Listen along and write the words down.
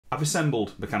I've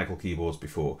assembled mechanical keyboards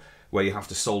before where you have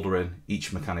to solder in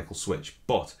each mechanical switch,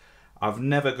 but I've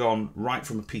never gone right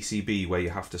from a PCB where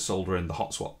you have to solder in the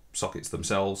hot swap sockets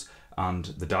themselves and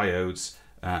the diodes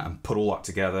and put all that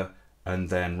together and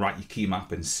then write your key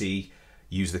map in C,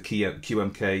 use the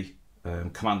QMK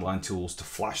command line tools to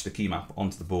flash the key map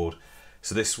onto the board.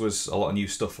 So this was a lot of new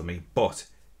stuff for me, but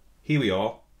here we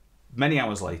are, many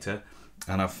hours later,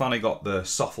 and I've finally got the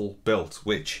Sofle built,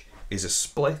 which is a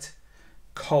split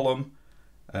column,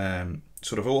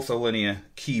 sort of ortholinear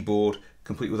keyboard,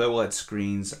 complete with OLED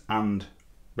screens and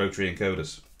rotary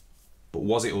encoders. But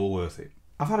was it all worth it?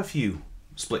 I've had a few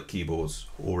split keyboards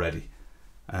already.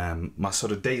 My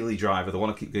sort of daily driver, the one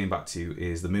I keep going back to,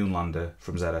 is the Moonlander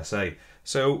from ZSA.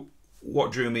 So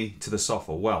what drew me to the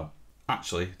Sofle? Well,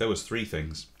 actually, there was three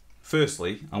things.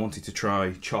 Firstly, I wanted to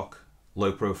try Choc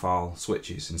low profile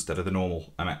switches instead of the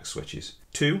normal MX switches.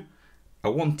 Two, I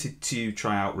wanted to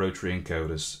try out rotary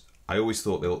encoders. I always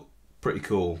thought they looked pretty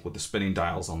cool with the spinning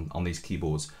dials on these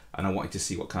keyboards, and I wanted to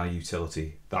see what kind of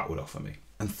utility that would offer me.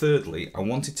 And thirdly, I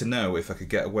wanted to know if I could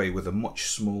get away with a much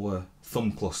smaller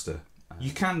thumb cluster. You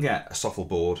can get a Sofle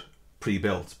board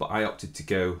pre-built, but I opted to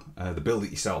go the build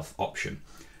it yourself option.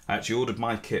 I actually ordered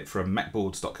my kit from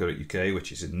mechboards.co.uk,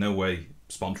 which is in no way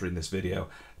sponsoring this video.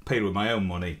 Paid with my own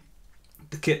money.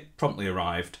 The kit promptly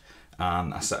arrived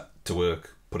and I set to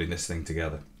work putting this thing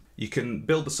together. You can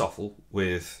build the Sofle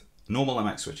with normal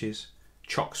MX switches,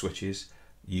 Choc switches.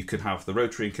 You can have the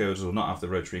rotary encoders or not have the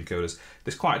rotary encoders.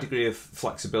 There's quite a degree of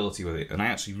flexibility with it, and I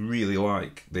actually really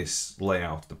like this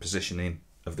layout, the positioning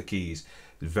of the keys.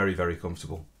 It's very, very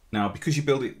comfortable. Now, because you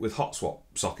build it with hot swap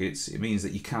sockets, it means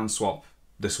that you can swap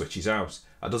the switches out.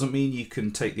 That doesn't mean you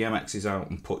can take the MXs out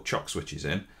and put Choc switches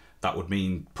in. That would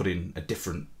mean putting a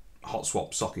different hot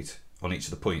swap socket on each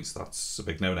of the points. That's a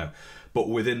big no-no. But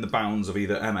within the bounds of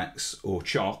either MX or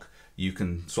Choc, you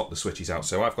can swap the switches out.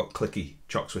 So I've got clicky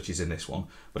Choc switches in this one,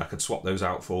 but I could swap those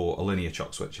out for a linear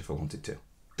Choc switch if I wanted to.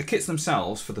 The kits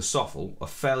themselves for the Sofle are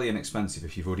fairly inexpensive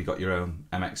if you've already got your own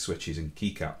MX switches and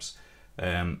keycaps.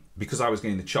 Because I was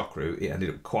getting the Choc route, it ended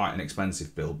up quite an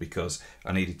expensive build because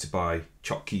I needed to buy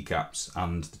Choc keycaps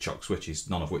and the Choc switches,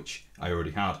 none of which I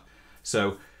already had.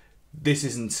 So this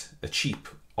isn't a cheap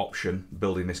option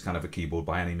building this kind of a keyboard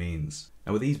by any means.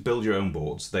 Now with these build your own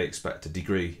boards, they expect a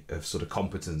degree of sort of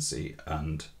competency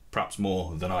and perhaps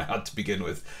more than I had to begin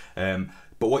with.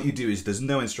 But what you do is there's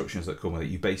no instructions that come with it.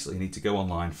 You basically need to go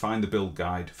online, find the build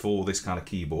guide for this kind of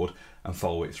keyboard and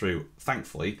follow it through.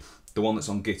 Thankfully, the one that's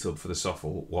on GitHub for the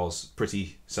Sofle was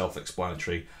pretty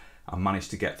self-explanatory. I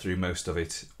managed to get through most of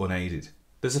it unaided.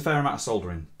 There's a fair amount of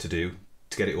soldering to do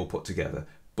to get it all put together,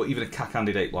 but even a CAC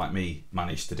candidate like me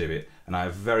managed to do it, and I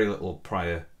have very little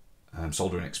prior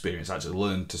soldering experience. I actually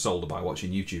learned to solder by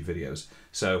watching YouTube videos.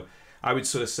 So I would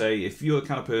sort of say if you're the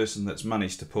kind of person that's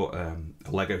managed to put a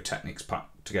Lego Technics pack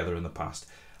together in the past,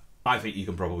 I think you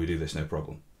can probably do this no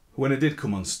problem. When I did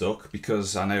come unstuck,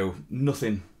 because I know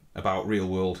nothing about real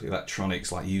world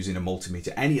electronics like using a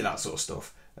multimeter, any of that sort of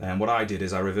stuff, and what I did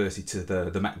is I reverted to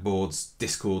the MechBoards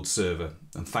Discord server,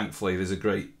 and thankfully there's a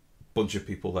great bunch of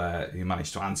people there who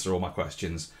managed to answer all my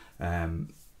questions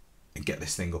and get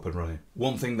this thing up and running.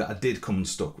 One thing that I did come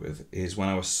unstuck with is when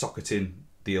I was socketing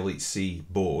the Elite C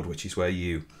board, which is where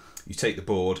you take the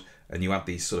board and you add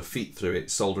these sort of feet through it,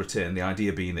 solder it in, the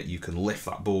idea being that you can lift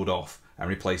that board off and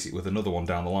replace it with another one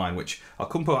down the line, which I'll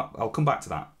come back to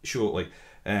that shortly.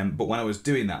 But when I was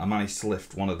doing that, I managed to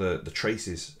lift one of the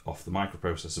traces off the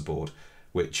microprocessor board,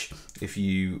 which, if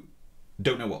you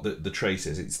don't know what the trace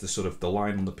is, it's the sort of the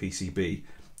line on the PCB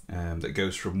that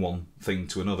goes from one thing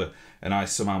to another. And I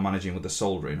somehow managing with the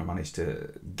soldering, I managed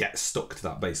to get stuck to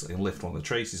that basically and lift one of the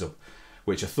traces up,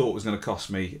 which I thought was going to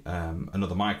cost me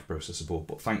another microprocessor board.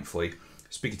 But thankfully,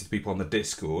 speaking to the people on the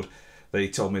Discord, they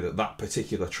told me that that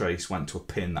particular trace went to a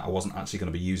pin that I wasn't actually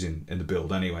going to be using in the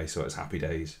build anyway, so it's happy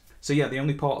days. So yeah, the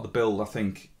only part of the build I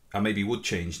think I maybe would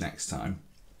change next time,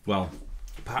 well,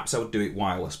 perhaps I would do it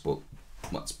wireless, but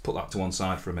let's put that to one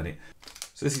side for a minute.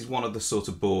 So this is one of the sort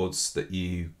of boards that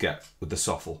you get with the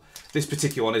Sofle. This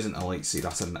particular one isn't an Elite C,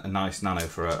 that's a nice Nano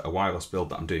for a wireless build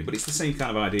that I'm doing, but it's the same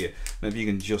kind of idea. Maybe you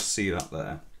can just see that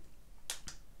there.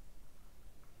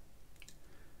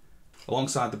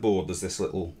 Alongside the board there's this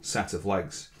little set of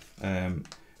legs,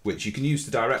 which you can use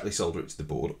to directly solder it to the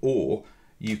board, or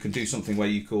you can do something where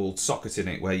you call socketing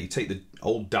it, where you take the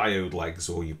old diode legs,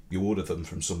 or you order them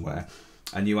from somewhere,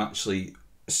 and you actually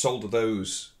solder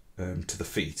those to the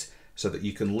feet so that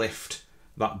you can lift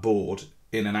that board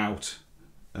in and out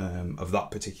of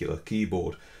that particular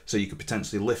keyboard. So you could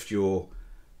potentially lift your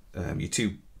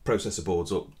two processor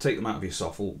boards up, take them out of your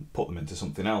Sofle, put them into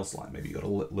something else, like maybe you've got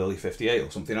a Lily 58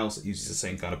 or something else that uses the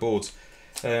same kind of boards.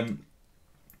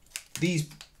 These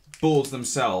boards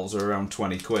themselves are around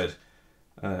 20 quid,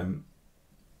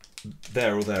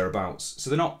 there or thereabouts. So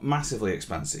they're not massively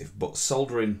expensive, but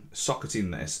socketing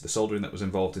this, the soldering that was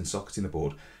involved in socketing the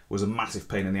board, was a massive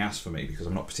pain in the ass for me because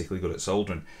I'm not particularly good at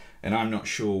soldering, and I'm not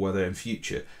sure whether in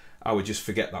future I would just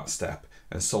forget that step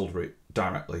and solder it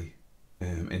directly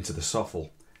into the Sofle.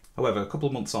 However, a couple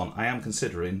of months on, I am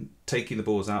considering taking the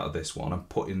boards out of this one and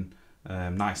putting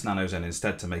nice nanos in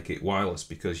instead to make it wireless,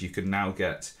 because you can now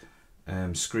get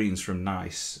screens from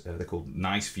Nice, they're called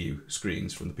Nice View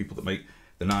screens, from the people that make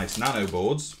the nice nano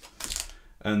boards,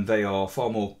 and they are far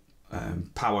more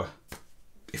power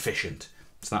efficient.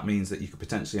 So that means that you could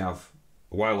potentially have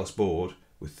a wireless board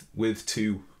with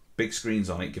two big screens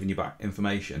on it giving you back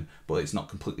information, but it's not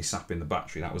completely sapping the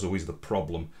battery. That was always the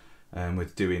problem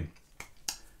with doing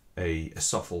a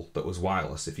Sofle that was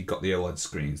wireless. If you got the OLED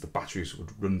screens, the batteries would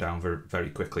run down very,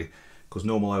 very quickly, because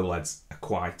normal OLEDs are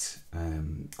quite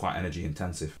energy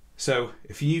intensive. So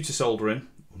if you're new to soldering,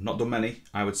 not done many,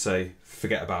 I would say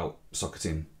forget about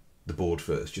socketing the board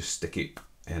first, just stick it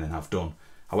in and have done.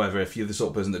 However, if you're the sort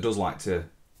of person that does like to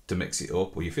mix it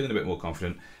up, or you're feeling a bit more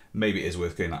confident, maybe it is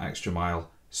worth going that extra mile,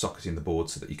 socketing the board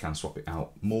so that you can swap it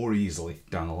out more easily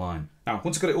down the line. Now,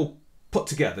 once I got it all put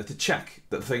together, to check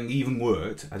that the thing even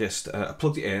worked, I just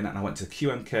plugged it in and I went to the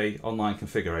QMK online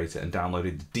configurator and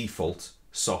downloaded the default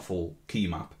Sofle key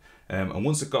map. And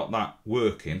once I got that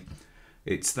working,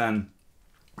 it's then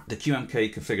the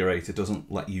QMK configurator doesn't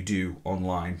let you do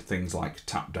online things like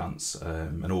tap dance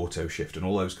and auto shift and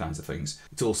all those kinds of things.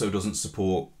 It also doesn't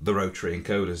support the rotary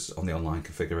encoders on the online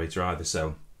configurator either,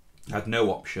 so I had no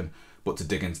option but to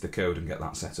dig into the code and get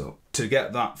that set up. To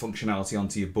get that functionality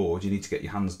onto your board, you need to get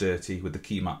your hands dirty with the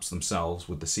key maps themselves,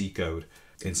 with the C code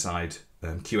inside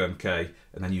QMK,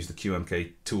 and then use the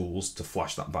QMK tools to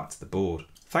flash that back to the board.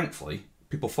 Thankfully,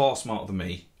 people far smarter than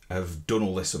me have done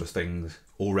all this sort of thing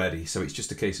already, so it's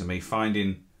just a case of me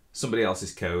finding somebody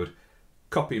else's code,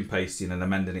 copy and pasting and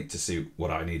amending it to suit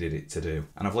what I needed it to do.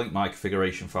 And I've linked my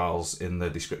configuration files in the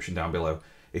description down below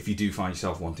if you do find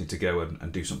yourself wanting to go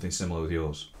and do something similar with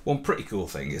yours. One pretty cool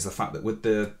thing is the fact that with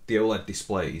the OLED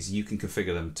displays, you can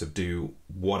configure them to do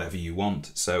whatever you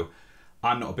want. So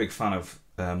I'm not a big fan of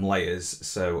layers,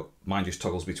 so mine just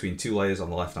toggles between two layers on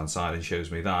the left hand side and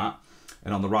shows me that.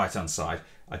 And on the right hand side,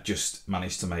 I just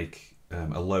managed to make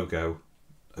a logo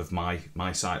of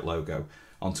my site logo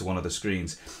onto one of the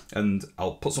screens. And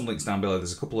I'll put some links down below.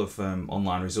 There's a couple of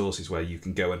online resources where you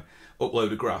can go and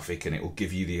upload a graphic and it will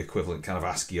give you the equivalent kind of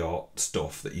ASCII art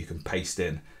stuff that you can paste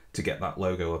in to get that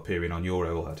logo appearing on your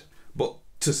OLED. But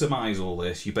to surmise all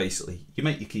this, you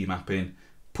make your key mapping,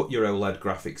 put your OLED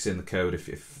graphics in the code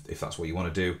if that's what you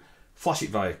want to do, flash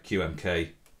it via QMK,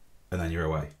 and then you're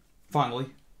away. Finally,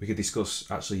 we could discuss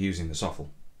actually using the Sofle.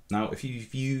 Now, if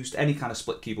you've used any kind of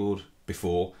split keyboard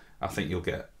before, I think you'll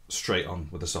get straight on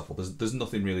with the Sofle. There's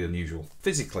nothing really unusual.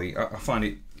 Physically, I find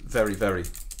it very, very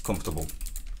comfortable.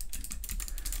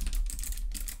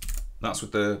 That's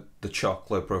with the Choc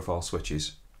low profile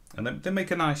switches. And they make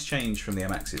a nice change from the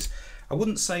MXs. I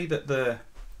wouldn't say that the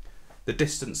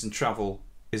distance and travel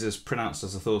is as pronounced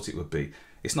as I thought it would be.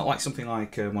 It's not like something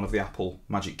like one of the Apple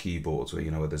Magic keyboards where,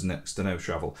 where there's next to no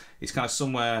travel. It's kind of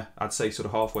somewhere, I'd say sort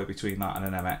of halfway between that and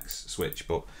an MX switch,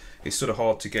 but it's sort of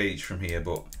hard to gauge from here,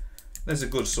 but there's a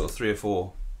good sort of 3 or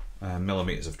 4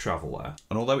 millimeters of travel there.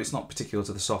 And although it's not particular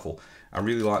to the Sofle, I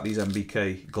really like these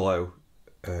MBK Glow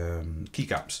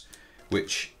keycaps,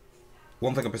 which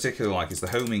one thing I particularly like is the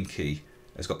homing key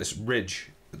has got this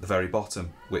ridge at the very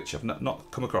bottom, which I've not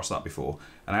come across that before,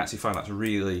 and I actually find that's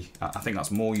I think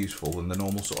that's more useful than the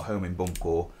normal sort of homing bump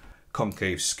or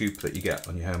concave scoop that you get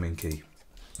on your homing key.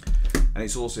 And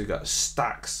it's also got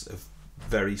stacks of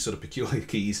very sort of peculiar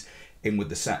keys in with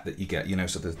the set that you get,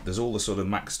 so there's all the sort of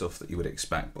Mac stuff that you would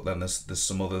expect, but then there's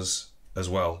some others as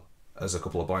well as a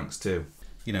couple of blanks too.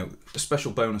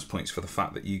 Special bonus points for the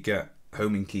fact that you get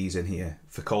homing keys in here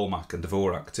for Colmac and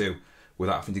Dvorak too,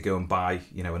 without having to go and buy,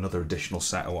 another additional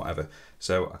set or whatever.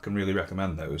 So I can really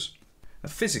recommend those. Now,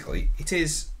 physically, it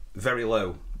is very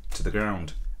low to the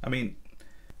ground. I mean,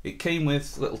 it came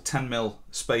with little 10mm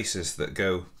spacers that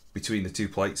go between the two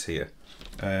plates here.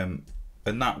 And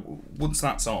that, once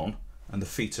that's on and the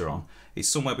feet are on, it's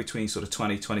somewhere between sort of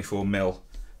 20-24mm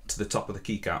to the top of the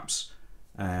keycaps,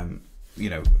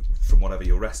 from whatever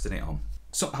you're resting it on.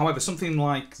 So, however, something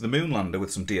like the Moonlander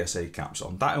with some DSA caps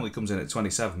on, that only comes in at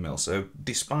 27mm, so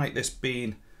despite this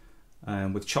being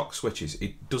with Choc switches,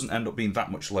 it doesn't end up being that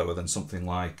much lower than something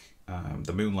like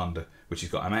the Moonlander, which has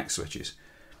got MX switches.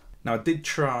 Now I did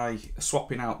try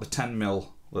swapping out the 10mm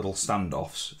little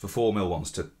standoffs for 4mm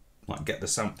ones to like get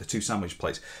the two sandwich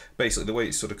plates. Basically the way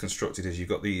it's sort of constructed is you've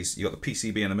got the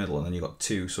PCB in the middle, and then you've got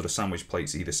two sort of sandwich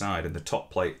plates either side, and the top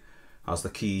plate has the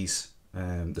keys,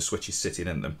 the switches sitting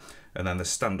in them, and then the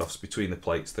standoffs between the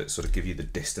plates that sort of give you the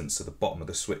distance to the bottom of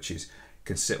the switches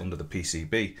can sit under the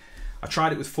PCB. I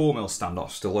tried it with 4mm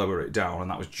standoffs to lower it down, and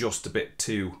that was just a bit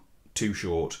too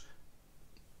short.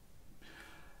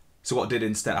 So what I did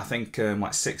instead, I think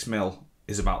like 6mm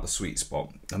is about the sweet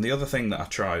spot. And the other thing that I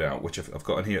tried out, which I've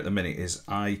got in here at the minute, is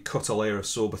I cut a layer of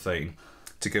sorbethane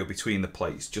to go between the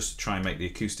plates just to try and make the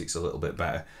acoustics a little bit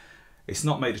better. It's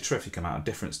not made a terrific amount of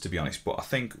difference, to be honest, but I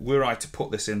think were I to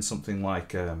put this in something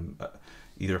like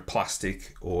either a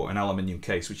plastic or an aluminium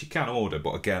case, which you can order,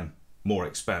 but again, more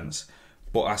expense.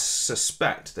 But I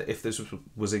suspect that if this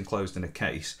was enclosed in a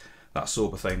case, that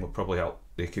sorbethane would probably help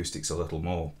the acoustics a little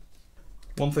more.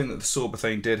 One thing that the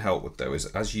sorbethane did help with though is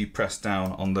as you press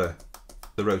down on the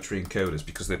rotary encoders,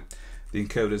 because the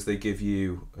encoders, they give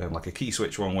you like a key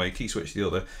switch one way, key switch the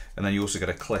other, and then you also get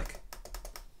a click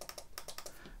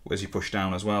as you push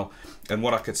down as well. And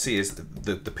what I could see is the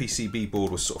PCB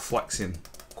board was sort of flexing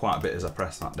quite a bit as I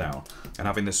pressed that down, and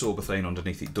having the sorbethane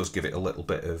underneath it does give it a little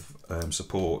bit of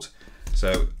support,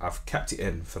 so I've kept it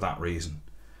in for that reason.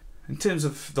 In terms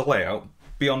of the layout,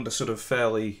 beyond a sort of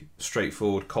fairly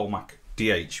straightforward Colmac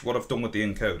DH, what I've done with the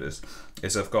encoders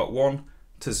is I've got one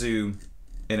to zoom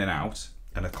in and out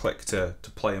and a click to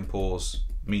play and pause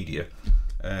media,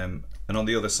 and on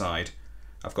the other side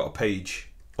I've got a page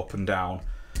up and down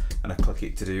and I click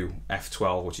it to do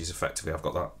F12, which is effectively I've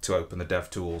got that to open the dev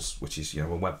tools, which is, you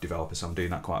know, a web developer, so I'm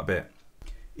doing that quite a bit.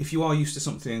 If you are used to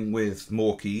something with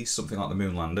more keys, something like the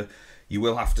Moonlander, you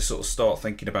will have to sort of start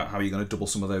thinking about how you're going to double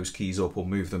some of those keys up or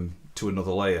move them to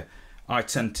another layer. I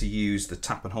tend to use the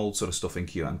tap and hold sort of stuff in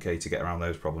QMK to get around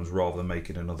those problems rather than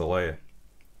making another layer.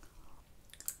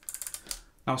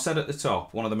 Now I said at the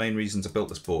top, one of the main reasons I built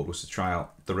this board was to try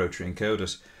out the rotary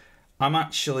encoders. I'm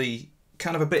actually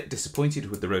kind of a bit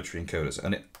disappointed with the rotary encoders,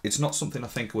 and it's not something I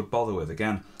think I would bother with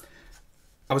again.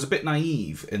 I was a bit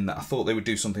naive in that I thought they would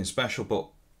do something special, but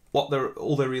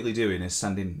all they're really doing is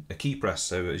sending a key press.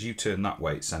 So as you turn that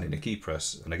way, it's sending a key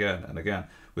press, and again.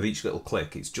 With each little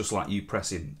click, it's just like you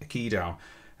pressing a key down,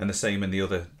 and the same in the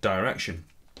other direction.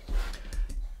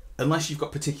 Unless you've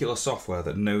got particular software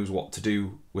that knows what to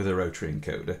do with a rotary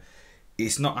encoder,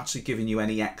 it's not actually giving you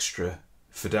any extra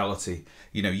fidelity.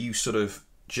 You know, you sort of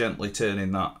gently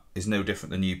turning that is no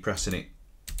different than you pressing it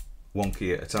one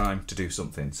key at a time to do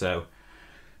something. So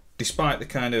despite the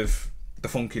kind of the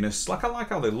funkiness, like I like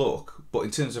how they look, but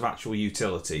in terms of actual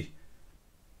utility,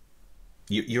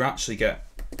 you actually get,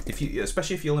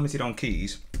 especially if you're limited on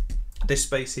keys, this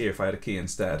space here, if I had a key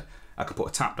instead, I could put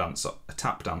a tap dance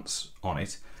on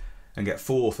it and get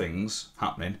 4 things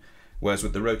happening, whereas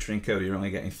with the rotary encoder you're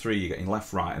only getting 3, you're getting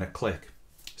left, right and a click.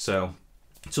 So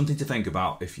something to think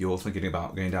about if you're thinking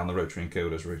about going down the rotary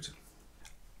encoders route.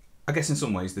 I guess in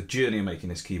some ways the journey of making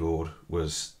this keyboard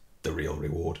was the real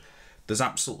reward. There's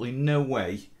absolutely no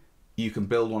way you can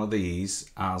build one of these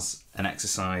as an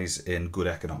exercise in good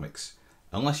economics.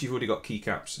 Unless you've already got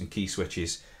keycaps and key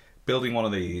switches, building one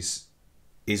of these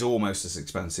is almost as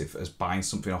expensive as buying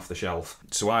something off the shelf.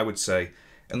 So I would say,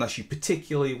 unless you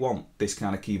particularly want this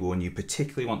kind of keyboard and you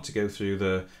particularly want to go through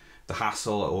the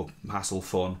hassle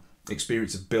fun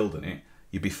experience of building it,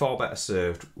 you'd be far better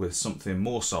served with something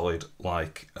more solid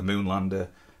like a Moonlander,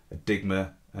 a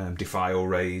Digma, Defy or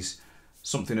Raise,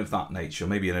 something of that nature,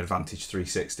 maybe an Advantage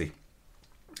 360.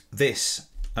 This,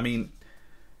 I mean,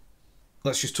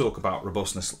 let's just talk about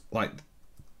robustness. Like,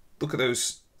 look at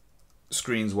those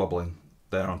screens wobbling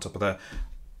there on top of there.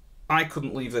 I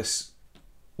couldn't leave this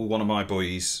with one of my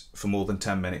boys for more than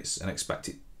 10 minutes and expect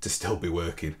it to still be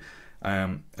working.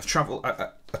 I travelled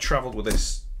with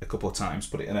this a couple of times,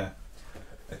 put it in a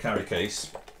carry case,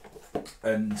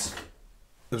 and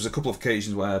there was a couple of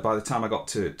occasions where by the time I got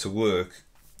to work,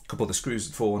 a couple of the screws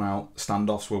had fallen out,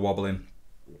 standoffs were wobbling.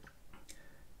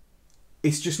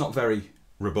 It's just not very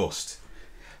robust.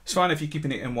 It's fine if you're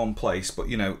keeping it in one place, but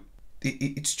you know,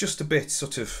 it's just a bit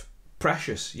sort of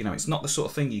precious. You know, it's not the sort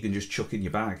of thing you can just chuck in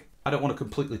your bag. I don't want to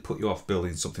completely put you off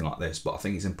building something like this, but I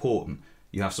think it's important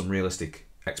you have some realistic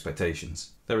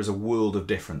expectations. There is a world of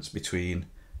difference between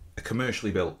a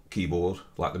commercially built keyboard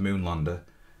like the Moonlander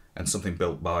and something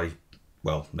built by,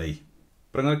 well, me.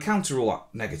 But I'm going to counter all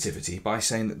that negativity by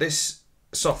saying that this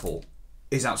Sofle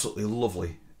is absolutely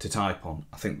lovely to type on.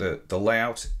 I think that the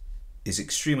layout is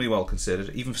extremely well considered,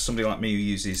 even for somebody like me who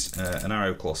uses an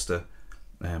arrow cluster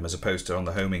as opposed to on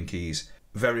the homing keys.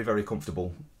 Very, very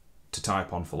comfortable to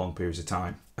type on for long periods of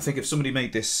time. I think if somebody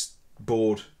made this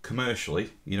board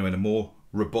commercially, you know, in a more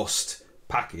robust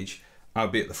package, I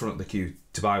would be at the front of the queue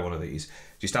to buy one of these.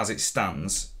 Just as it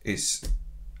stands,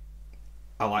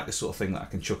 I like the sort of thing that I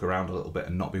can chuck around a little bit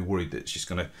and not be worried that it's just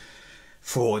going to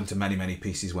fall into many, many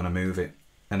pieces when I move it.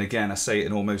 And again, I say it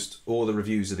in almost all the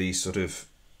reviews of these sort of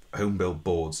home build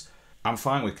boards, I'm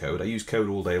fine with code. I use code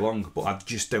all day long, but I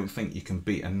just don't think you can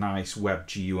beat a nice web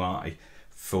GUI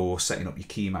for setting up your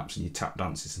key maps and your tap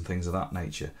dances and things of that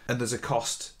nature. And there's a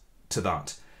cost to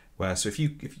that. So if you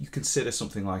consider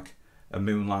something like a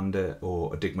Moonlander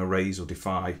or a Digma Raise or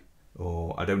Defy,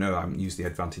 or I don't know, I haven't used the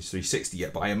Advantage 360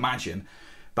 yet, but I imagine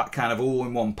that kind of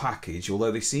all-in-one package,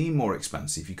 although they seem more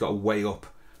expensive, you've got to weigh up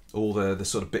all the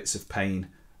sort of bits of pain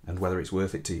and whether it's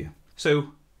worth it to you. So,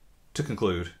 to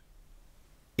conclude,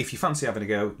 if you fancy having a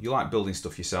go, you like building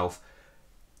stuff yourself,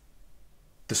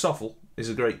 the Sofle is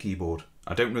a great keyboard.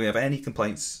 I don't really have any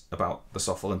complaints about the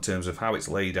Sofle in terms of how it's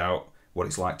laid out, what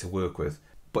it's like to work with.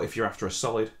 But if you're after a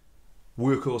solid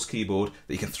workhorse keyboard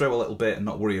that you can throw a little bit and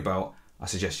not worry about, I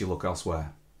suggest you look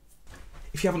elsewhere.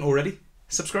 If you haven't already,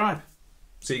 subscribe.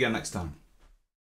 See you again next time.